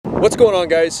What's going on,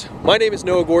 guys? My name is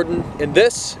Noah Gordon, and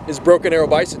this is Broken Arrow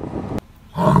Bison.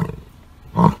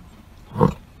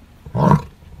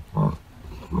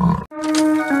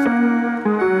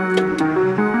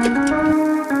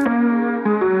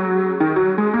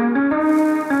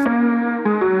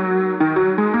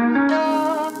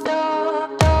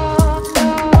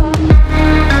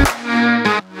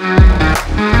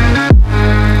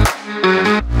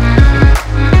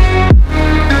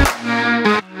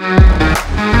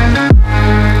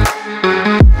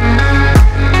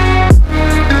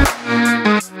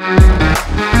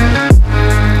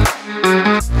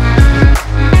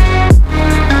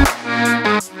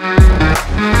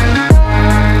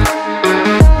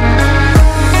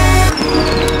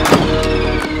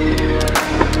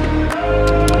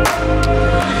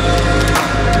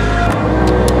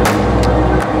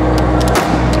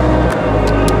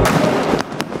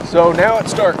 So now it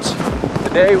starts.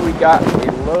 Today we got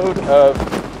a load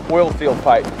of oil field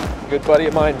pipe. A good buddy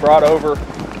of mine brought over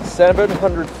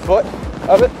 700 foot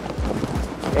of it,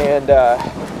 and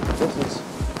this is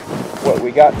what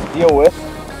we got to deal with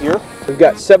here. We've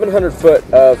got 700 foot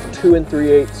of 2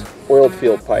 3/8 oiled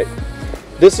field pipe.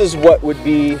 This is what would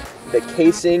be the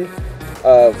casing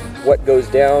of what goes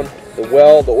down the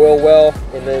well, the oil well,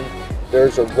 and then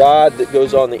there's a rod that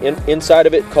goes on the inside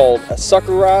of it called a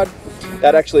sucker rod.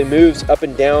 That actually moves up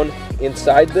and down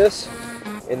inside this,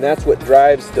 and that's what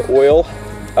drives the oil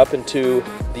up into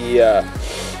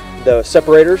the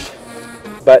separators.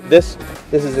 But this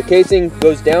is the casing,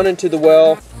 goes down into the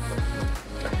well,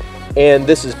 and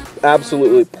this is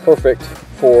absolutely perfect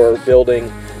for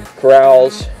building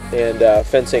corrals and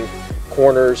fencing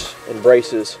corners and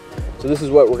braces. So this is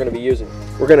what we're going to be using.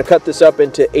 We're going to cut this up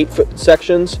into 8-foot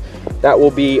sections. That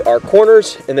will be our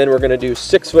corners, and then we're going to do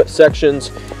 6-foot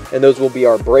sections, and those will be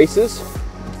our braces.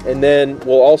 And then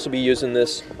we'll also be using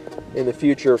this in the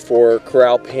future for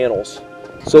corral panels.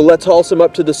 So let's haul some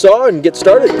up to the saw and get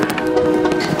started.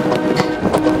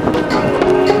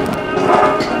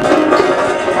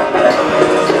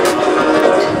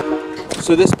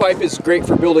 So this pipe is great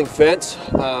for building fence,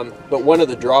 but one of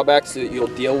the drawbacks that you'll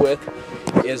deal with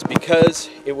is because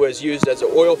it was used as an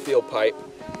oil field pipe,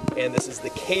 and this is the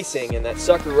casing, and that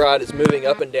sucker rod is moving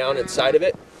up and down inside of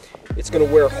it, it's going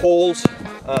to wear holes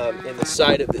in the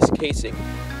side of this casing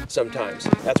sometimes.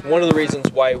 That's one of the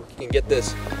reasons why we can get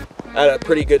this at a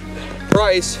pretty good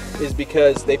price, is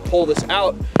because they pull this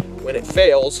out when it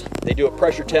fails. They do a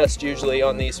pressure test usually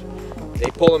on these.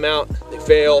 They pull them out, they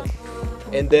fail,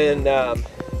 and then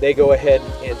they go ahead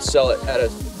and sell it at a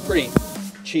pretty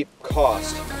cheap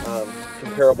cost,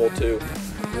 comparable to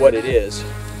what it is.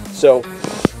 So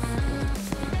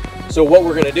what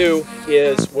we're going to do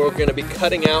is we're going to be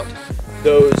cutting out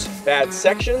those bad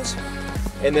sections,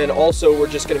 and then also we're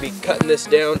just going to be cutting this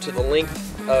down to the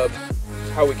length of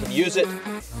how we can use it,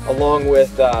 along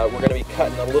with we're going to be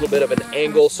cutting a little bit of an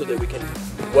angle so that we can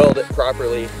weld it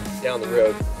properly down the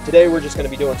road. Today we're just going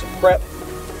to be doing some prep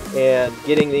and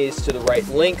getting these to the right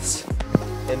lengths,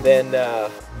 and then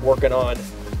working on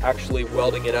actually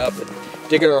welding it up and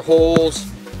digging our holes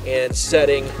and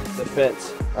setting the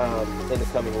fence in the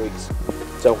coming weeks.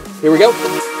 So here we go.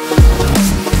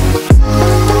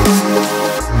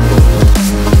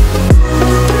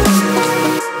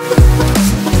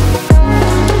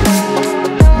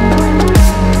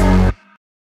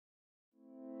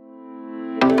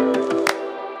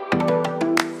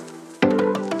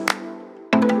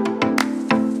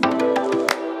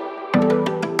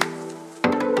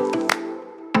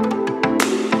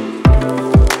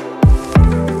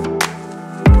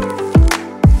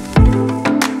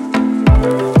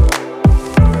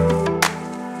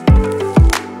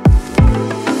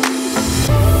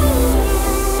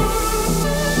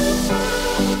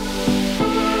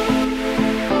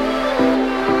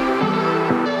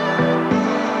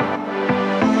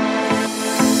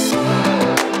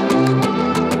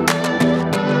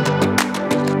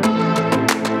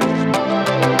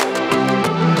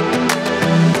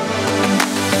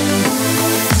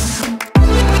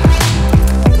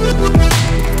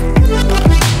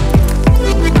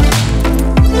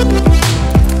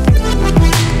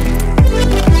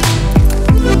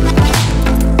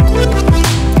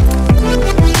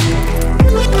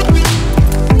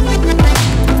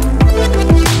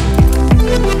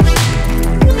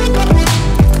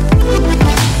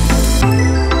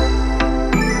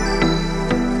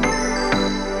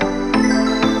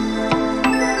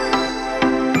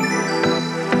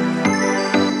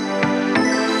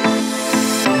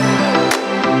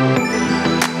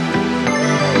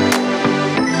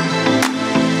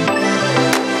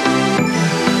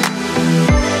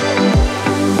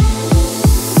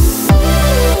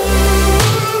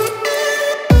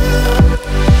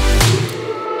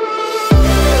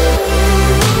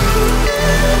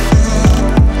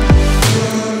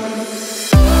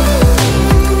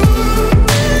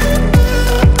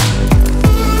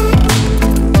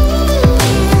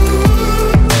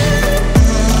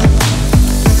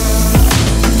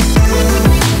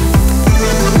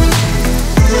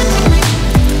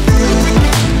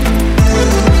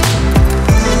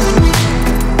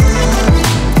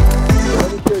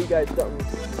 guys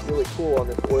something really cool on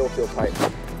this oil field pipe.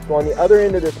 So on the other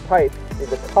end of this pipe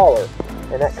is a collar,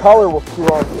 and that collar will screw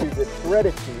onto this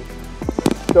threaded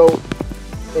piece. So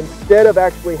instead of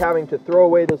actually having to throw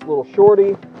away this little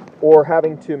shorty or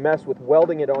having to mess with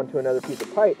welding it onto another piece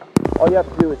of pipe, all you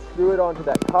have to do is screw it onto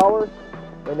that collar,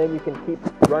 and then you can keep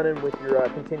running with your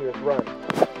continuous run.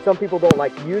 Some people don't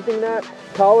like using that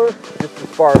collar just as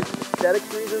far as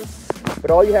aesthetics reasons,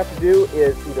 but all you have to do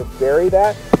is either bury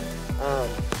that,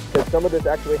 because some of this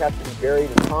actually has to be buried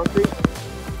in concrete.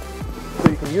 So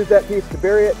you can use that piece to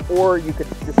bury it, or you could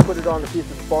just put it on a piece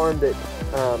of farm that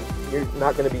you're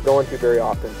not going to be going to very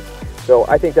often. So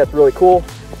I think that's really cool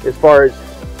as far as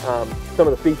some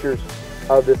of the features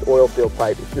of this oil field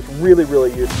pipe. It's just really,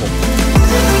 really useful.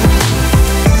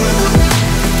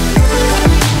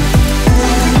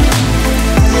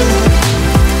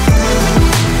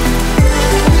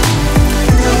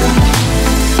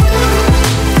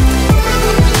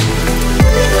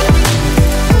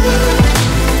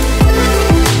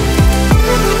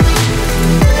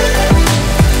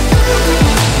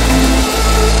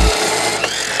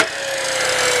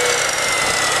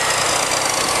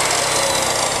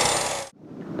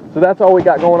 So that's all we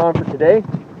got going on for today.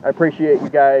 I appreciate you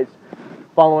guys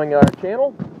following our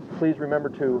channel. Please remember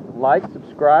to like,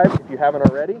 subscribe if you haven't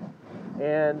already,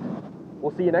 and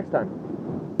we'll see you next time.